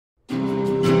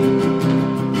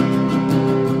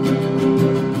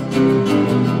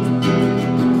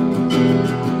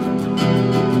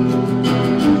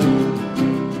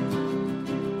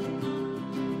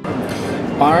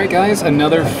Alright guys,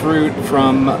 another fruit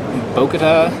from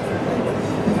Bogota,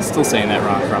 still saying that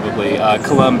wrong probably,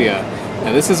 Colombia.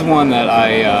 Now this is one that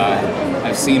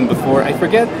I've seen before. I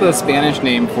forget the Spanish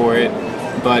name for it,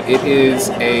 but it is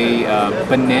a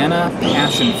banana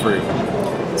passion fruit.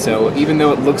 So even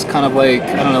though it looks kind of like,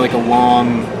 I don't know, like a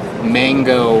long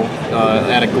mango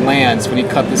at a glance, when you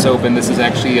cut this open, this is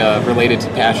actually related to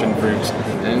passion fruit.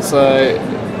 And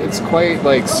it's quite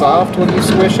like soft when you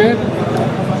squish it.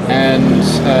 And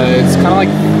it's kind of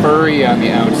like furry on the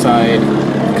outside,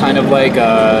 kind of like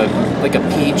a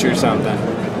peach or something.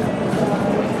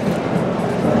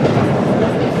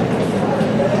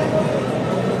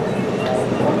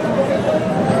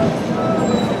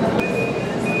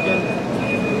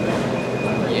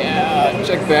 Yeah,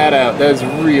 check that out. That was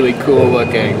really cool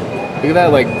looking. Look at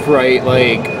that like bright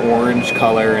like orange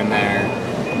color in there.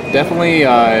 Definitely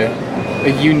a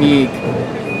unique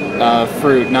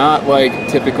fruit, not like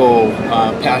typical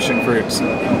passion fruits.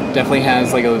 Definitely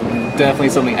has like definitely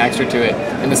something extra to it,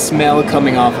 and the smell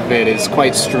coming off of it is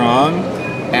quite strong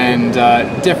and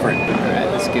different. All right,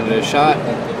 let's give it a shot.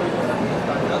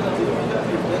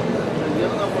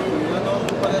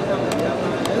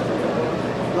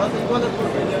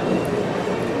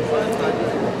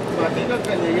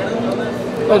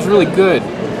 That's really good,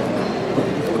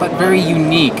 but very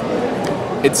unique.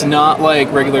 It's not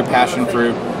like regular passion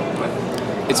fruit.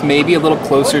 It's maybe a little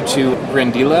closer to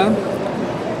Grandila.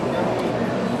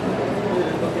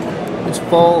 It's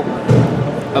full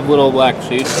of little black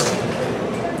seeds.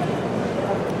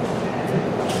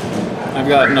 I've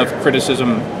got enough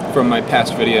criticism from my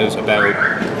past videos about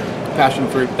passion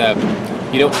fruit that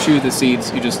you don't chew the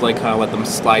seeds, you just like kind of let them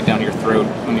slide down your throat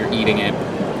when you're eating it.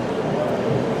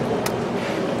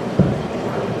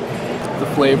 The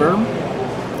flavor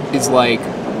is like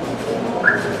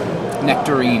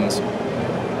nectarines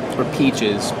or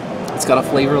peaches. It's got a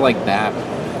flavor like that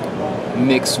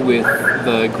mixed with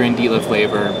the Grandila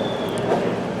flavor.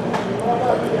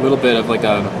 A little bit of like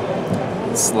a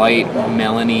slight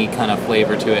melony kind of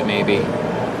flavor to it maybe.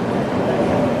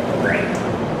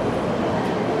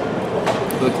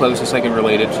 The closest I can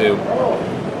relate it to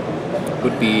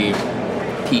would be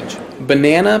peach.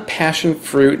 Banana passion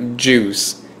fruit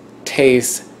juice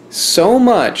tastes so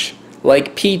much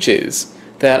like peaches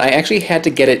that I actually had to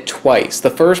get it twice.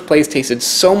 The first place tasted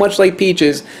so much like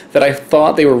peaches that I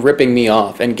thought they were ripping me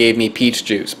off and gave me peach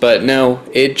juice, but no,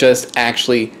 it just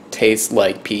actually tastes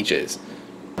like peaches.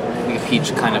 Like a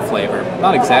peach kind of flavor.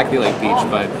 Not exactly like peach,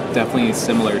 but definitely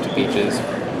similar to peaches.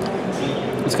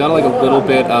 It's got like a little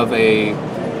bit of a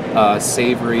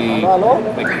savory,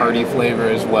 like hearty flavor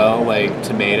as well, like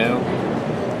tomato,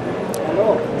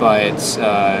 but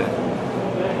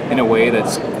in a way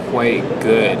that's quite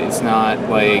good. It's not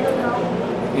like,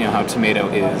 you know, how tomato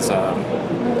is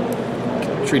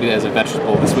treated as a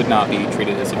vegetable. This would not be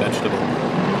treated as a vegetable.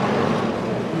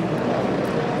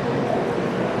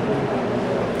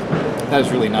 That is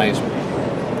really nice.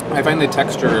 I find the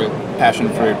texture of passion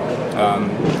fruit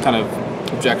kind of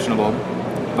objectionable,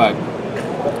 but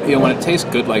you know, when it tastes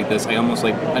good like this, I almost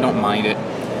like, I don't mind it,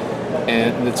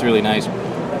 and it's really nice.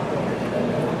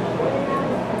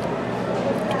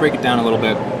 To break it down a little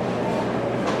bit,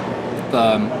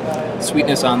 the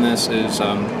sweetness on this is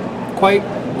quite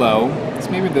low. It's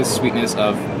maybe the sweetness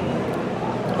of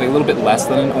like a little bit less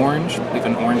than an orange. If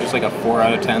an orange is like a 4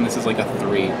 out of 10, this is like a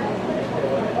 3.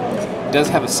 It does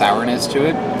have a sourness to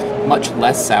it, much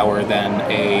less sour than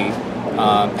a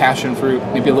passion fruit,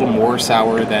 maybe a little more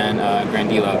sour than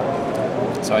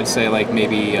Grandila. So I'd say like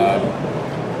maybe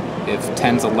if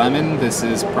 10's a lemon, this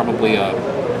is probably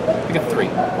like a 3.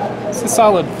 It's a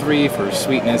solid 3 for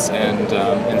sweetness and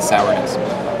sourness.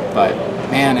 But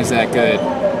man, is that good!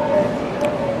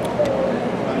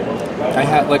 I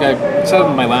had, like I said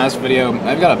in my last video,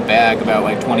 I've got a bag about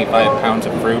like 25 pounds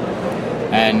of fruit,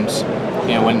 and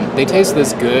you know, when they taste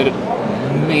this good,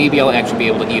 maybe I'll actually be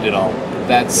able to eat it all.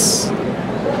 That's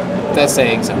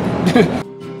saying something.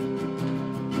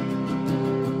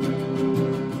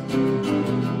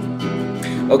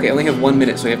 Okay, I only have 1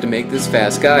 minute, so I have to make this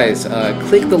fast. Guys,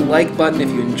 click the like button if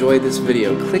you enjoyed this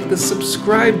video. Click the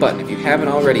subscribe button if you haven't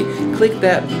already. Click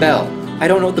that bell. I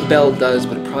don't know what the bell does,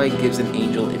 but it probably gives an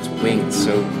angel its wings,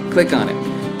 so click on it.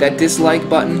 That dislike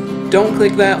button, don't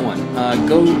click that one.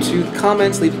 Go to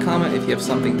comments, leave a comment if you have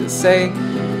something to say.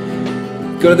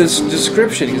 Go to this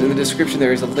description, because in the description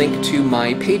there is a link to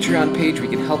my Patreon page where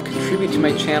you can help contribute to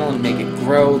my channel and make it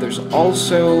grow. There's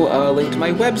also a link to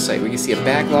my website where you can see a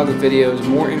backlog of videos,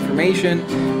 more information,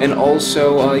 and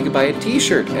also you can buy a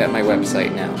t-shirt at my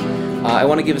website now. I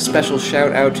want to give a special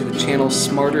shout out to the channel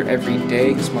Smarter Every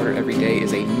Day. Smarter Every Day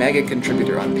is a mega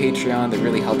contributor on Patreon. They're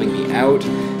really helping me out.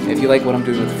 If you like what I'm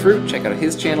doing with fruit, check out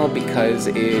his channel because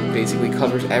it basically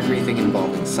covers everything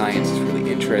involving science. It's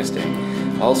really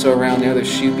interesting. Also around there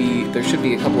should be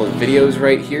a couple of videos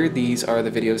right here. These are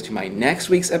the videos to my next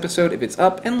week's episode, if it's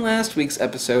up, and last week's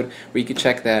episode, where you can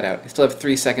check that out. I still have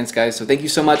 3 seconds, guys, so thank you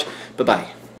so much.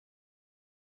 Bye-bye.